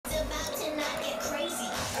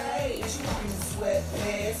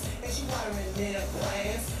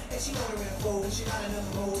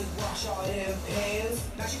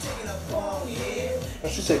Now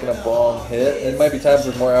she's taking a bong hit. It might be time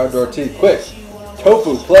for more outdoor tea. Quick!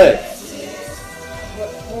 Tofu, play!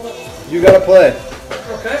 You gotta play.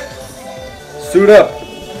 Okay. Suit up.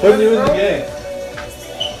 Put you in the game.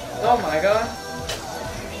 Oh my god.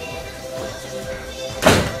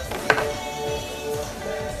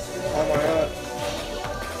 Oh my god.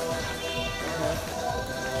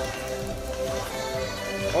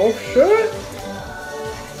 Oh shit!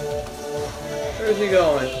 Where's he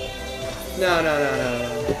going? No.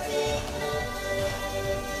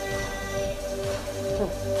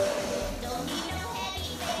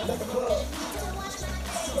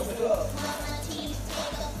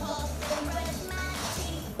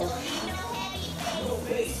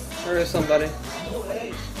 There is somebody.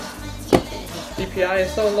 DPI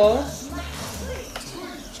is so low.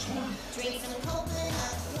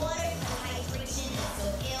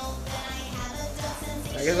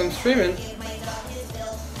 I guess I'm streaming.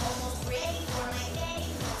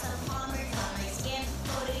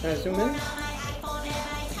 Can I zoom in?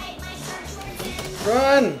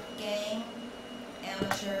 Run!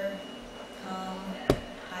 Amateur,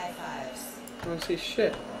 high fives. I don't see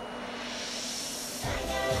shit.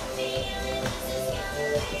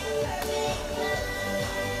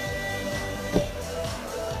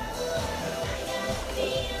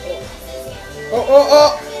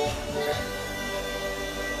 Oh!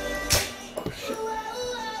 Oh shit.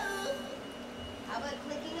 How about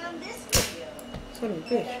clicking on this video? Son of a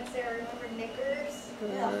bitch. Sarah, remember knickers? I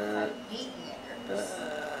hate knickers.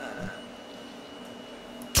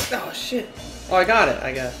 Oh shit. Oh, I got it,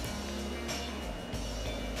 I guess.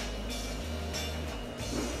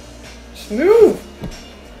 Just move!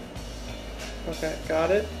 Okay,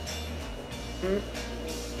 got it.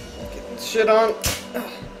 Get shit on.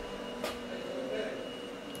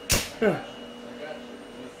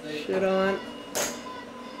 Shit on.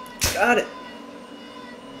 Got it.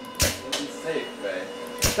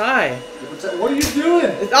 Die. What are you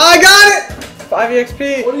doing? Oh, I got it! 5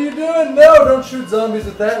 EXP. What are you doing? No, don't shoot zombies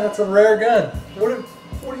with that. That's a rare gun. What are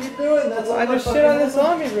you doing? That's I just shit on this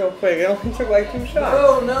zombie real quick. It only took like 2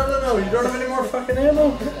 shots. No. You don't have any more fucking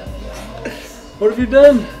ammo. What have you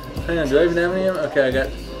done? Hang on, do I even have any ammo? Okay, I got...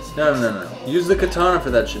 No. Use the katana for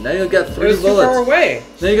that shit. Now you got 3 bullets. It was too far away.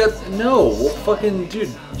 Now you got... No, well, fucking... Dude,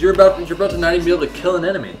 you're about to not even be able to kill an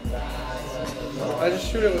enemy. I just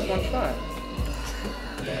shoot it with 1 shot.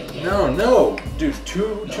 No. Dude,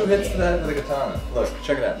 two hits to the head with the katana. Look,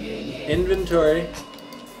 check it out. Inventory.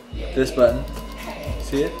 This button.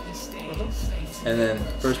 See it? And then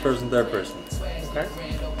first person, third person. Okay.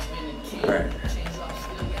 Alright.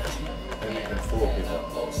 And you can fool people.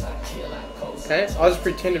 Okay, I'll just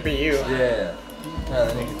pretend to be you. Yeah. Now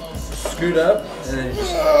then you can scoot up and then you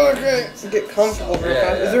just... Okay. Get comfortable real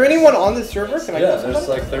fast. Is there anyone on this server? Can I kill somebody? There's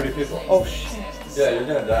like 30 people. Oh shit. Yeah, you're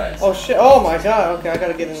gonna die. Oh shit. Oh my god. Okay, I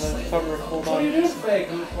gotta get in the cover. Hold on. What are you doing, fake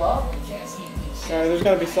flop? Alright, there's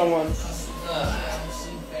gotta be someone.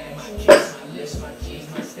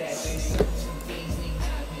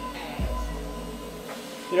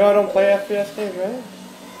 You know I don't play FPS games, right?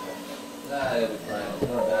 Nah, you'll be fine.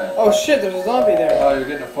 Don't die. Oh shit, there's a zombie there. Oh, you're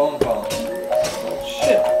getting a phone call. Oh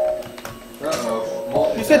shit.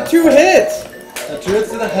 Uh-oh. You said 2 hits! 2 hits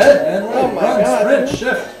to the head, man. Oh my god. Sprint, dude.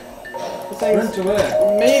 shift. This thing's Sprint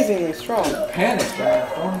away. amazingly strong. Panic, man.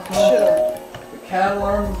 Phone call. Shit. The cat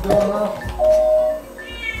alarm's going off.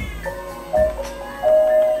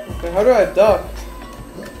 Okay, how do I duck?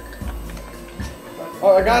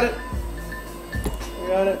 Oh, I got it. I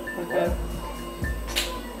got it. Okay.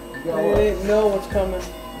 You got I what? didn't know what's coming.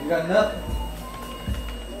 You got nothing.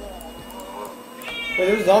 Wait,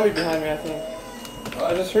 there's a zombie behind me, I think.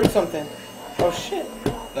 I just heard something. Oh shit.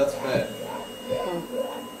 That's bad. Oh.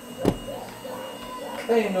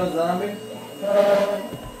 There ain't no zombie.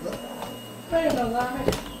 There ain't no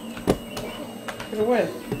zombie. Get away.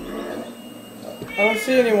 I don't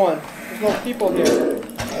see anyone. There's no people here.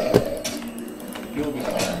 You'll be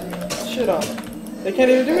fine. Shit on. They can't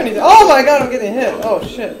even do anything. Oh my god, I'm getting hit. Oh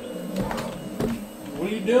shit. What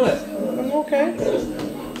are you doing? I'm okay.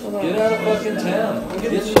 Hold on. Get out of fucking town. I'm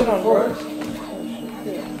getting Get shit on first. first.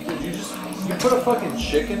 Dude, you put a fucking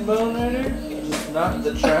chicken bone right here? Just not,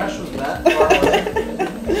 the trash was that far away?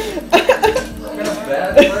 What kind of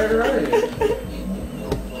bad murder are you?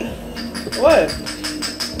 What?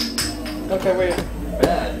 Okay, wait.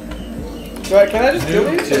 Bad. Can I just do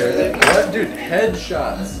these? What? Dude,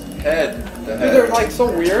 headshots. Head. The Dude, head. they're like so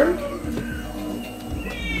weird.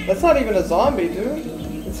 That's not even a zombie, dude.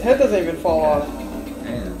 His head doesn't even fall off.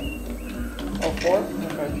 Man. Oh, 4?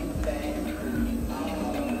 Okay.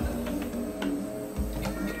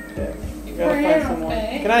 Gotta find someone.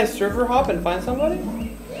 Can I server hop and find somebody?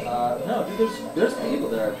 No, dude, there's people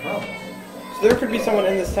there, I promise. So there could be someone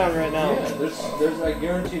in this town right now. Yeah, there's I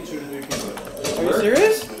guarantee 2 to 3 people. Are you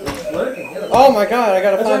serious? Lurking, yeah. Oh my god, I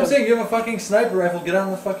gotta That's find what I'm him. saying, you have a fucking sniper rifle, get out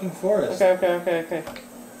in the fucking forest. Okay.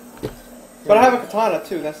 But I have a katana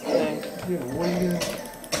too, that's the thing. Yeah, what are you gonna...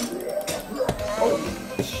 Oh,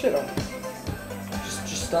 shit.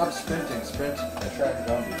 Just stop sprinting, sprint, attract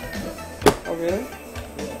zombies. Oh, really?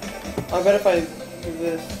 I bet if I do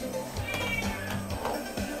this.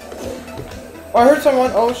 Oh, I heard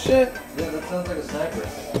someone. Oh, shit. Yeah, that sounds like a sniper.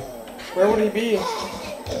 Where would he be?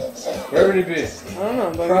 Where would he be? I don't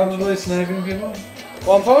know. But Probably sniping people.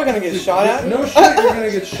 well, I'm probably gonna get shot at. No shit, you're gonna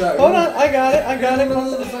get shot. Hold on, I got it. You're in the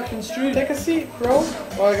middle of the fucking street. Take a seat, bro.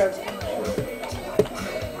 Oh, I got.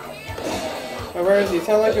 Oh, where is he?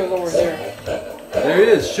 Sounded like he was over here. There he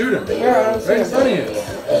is, shoot him. Where? I don't see Right in him. front of you.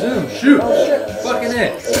 Zoom, shoot. Oh shit. Fucking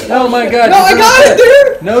it. Oh my god. No, you I put got him it,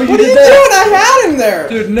 dead. dude. No, you What are did you that. doing? I had him there.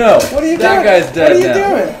 Dude, no. What are you that doing? guy's dead What are you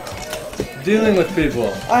now. doing? Dealing with people.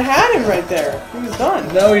 I had him right there. He was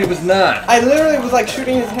done. No, he was not. I literally was like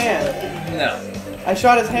shooting his hand. No. I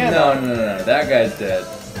shot his hand No, off. no. That guy's dead.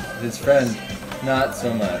 His friend, not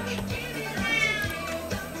so much.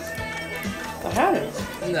 I had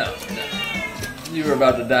him. No. You were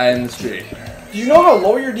about to die in the street. Do you know how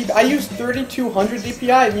low your DPI? I use 3200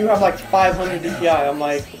 DPI and you have like 500 DPI. I'm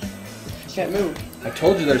like, can't move. I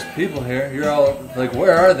told you there's people here. You're all like,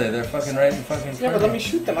 where are they? They're fucking right in fucking front. Yeah, but let me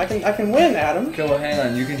shoot them. I can win, Adam. Okay, well, hang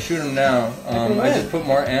on. You can shoot them now. I just put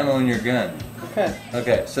more ammo in your gun. Okay.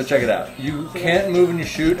 Okay, so check it out. You can't move when you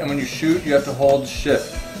shoot, and when you shoot, you have to hold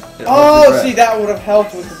shift. It holds your Oh, breath. see, that would have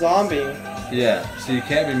helped with the zombie. Yeah, so you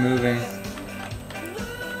can't be moving.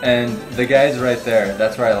 And the guy's right there.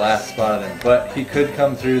 That's where I last spotted him. But he could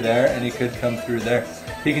come through there, and he could come through there.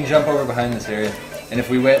 He can jump over behind this area. And if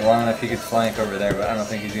we wait long enough, he could flank over there, but I don't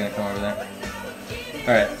think he's going to come over there.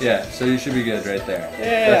 Alright, yeah, so you should be good right there.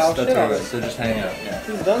 Yeah, I'll that's shit where on it him. is. So just hang out, yeah.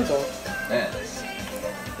 He's done so. Man,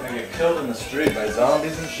 gonna get killed in the street by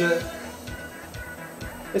zombies and shit.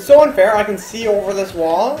 It's so unfair. I can see over this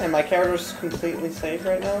wall, and my character's completely safe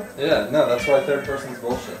right now. Yeah, no, that's why third person's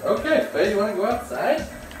bullshit. Okay, Faye, you wanna go outside?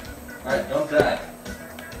 Alright, don't die.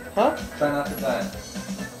 Huh? Try not to die.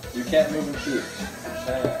 You can't move and shoot. Just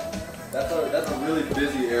hang out. That's a really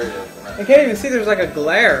busy area. I can't even see. There's like a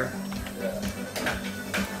glare. Yeah.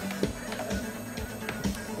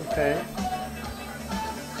 Okay.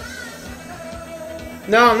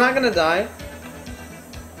 No, I'm not gonna die.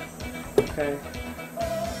 Okay.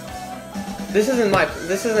 This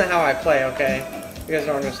isn't how I play, okay? You guys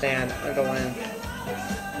don't understand. I go in.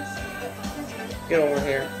 Get over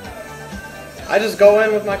here. I just go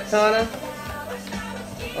in with my katana.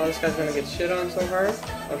 Oh, this guy's gonna get shit on so hard.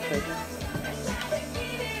 Okay.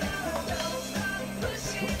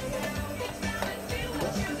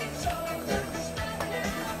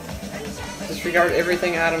 Disregard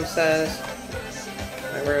everything Adam says.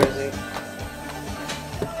 Alright, where is he?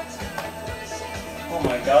 Oh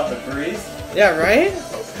my god, the breeze? Yeah, right?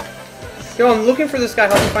 Yo, I'm looking for this guy.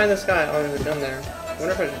 Help me find this guy. Oh, there's a gun there. I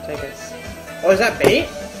wonder if I should take it. Oh, is that bait?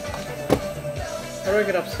 How do I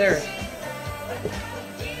get upstairs?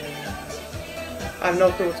 I have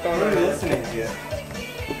no clue what's going What on. are you here. listening to?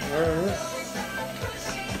 I don't know.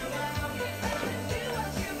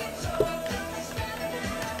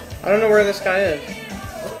 I don't know where this guy is.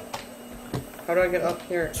 How do I get up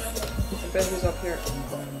here? I bet he's up here.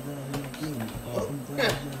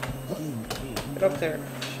 Get up there.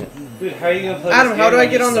 Shit. Dude, how are you gonna play Adam, this how game do I when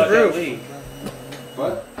get you on the suck at roof? League?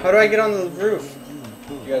 What? How do I get on the roof?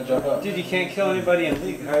 You gotta jump up. Dude, you can't kill anybody in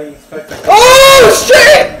League. How are you expecting? Oh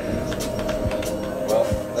shit! Well,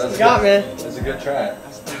 that's You got good. me. That's a good try.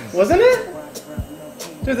 Wasn't it?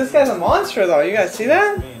 Dude, this guy's a monster though. You guys see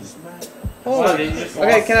that? Wow, Holy. you just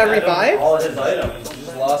Okay, lost can I Adam revive? all his items. You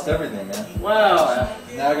just lost everything, man. Wow.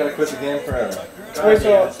 Now I gotta quit the game forever. Wait,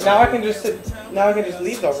 so now I can just sit. Now I can just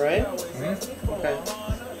leave though, right? Mm-hmm. Okay.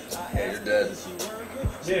 Yeah, you're dead.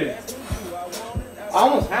 Dude, I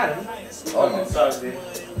almost had him. Almost. sucks, dude.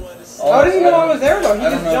 How did he know I was there though? He I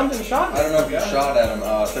don't just know. jumped and shot I me. don't know if you shot at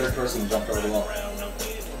him. Third person jumped over the wall.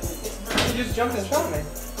 He just jumped and shot me.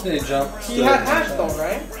 Yeah, he jumped. He stood, had and hash shot. though,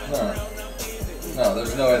 right? No,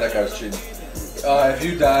 there's no way that guy was cheating. If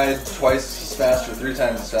you died twice as fast or 3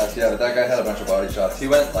 times as fast, yeah, but that guy had a bunch of body shots. He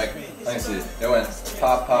went like, let me see, it went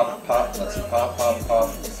pop, pop, pop, let's see, pop, pop, pop,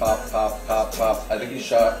 pop, pop, pop, pop. I think he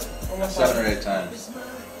shot 7 or 8 times.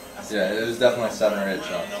 Yeah, it was definitely 7 or 8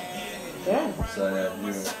 shots. Yeah. So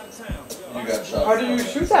yeah, you got shot. How do you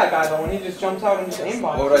shoot that guy though when he just jumps out and just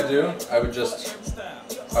aimbot? What would I do? I would just,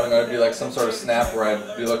 I don't know, it'd be like some sort of snap where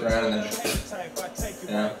I'd be looking around and then just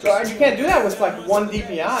You know, But you can't do that with like 1 DPI.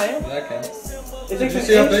 yeah, I can. It Did takes you an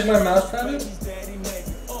see how inch. big my mouse pad is?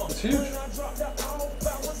 It's huge.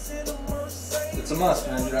 It's a must,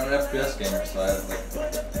 man. Dude, I'm an FPS gamer, so I have, like,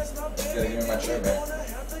 you gotta give me my chair back.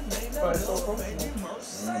 But it's so comfortable.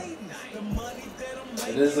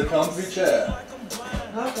 It is a comfy chair.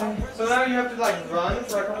 Okay. So now you have to like run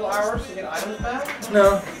for a couple hours to get items back?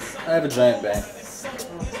 No, I have a giant bank.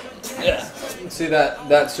 Yeah. See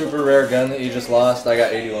that super rare gun that you just lost? I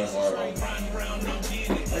got 81 more of them.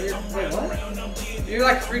 Wait, what? You're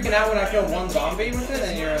like freaking out when I kill 1 zombie with it,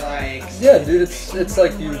 and you're like... Yeah, dude, it's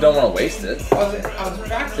like you don't want to waste it. I was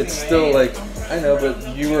practicing. It's still like, I know,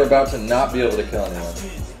 but you were about to not be able to kill anyone.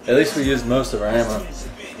 At least we used most of our ammo.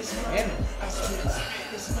 Man.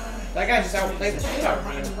 That guy just outplayed the shit out of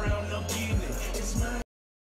me.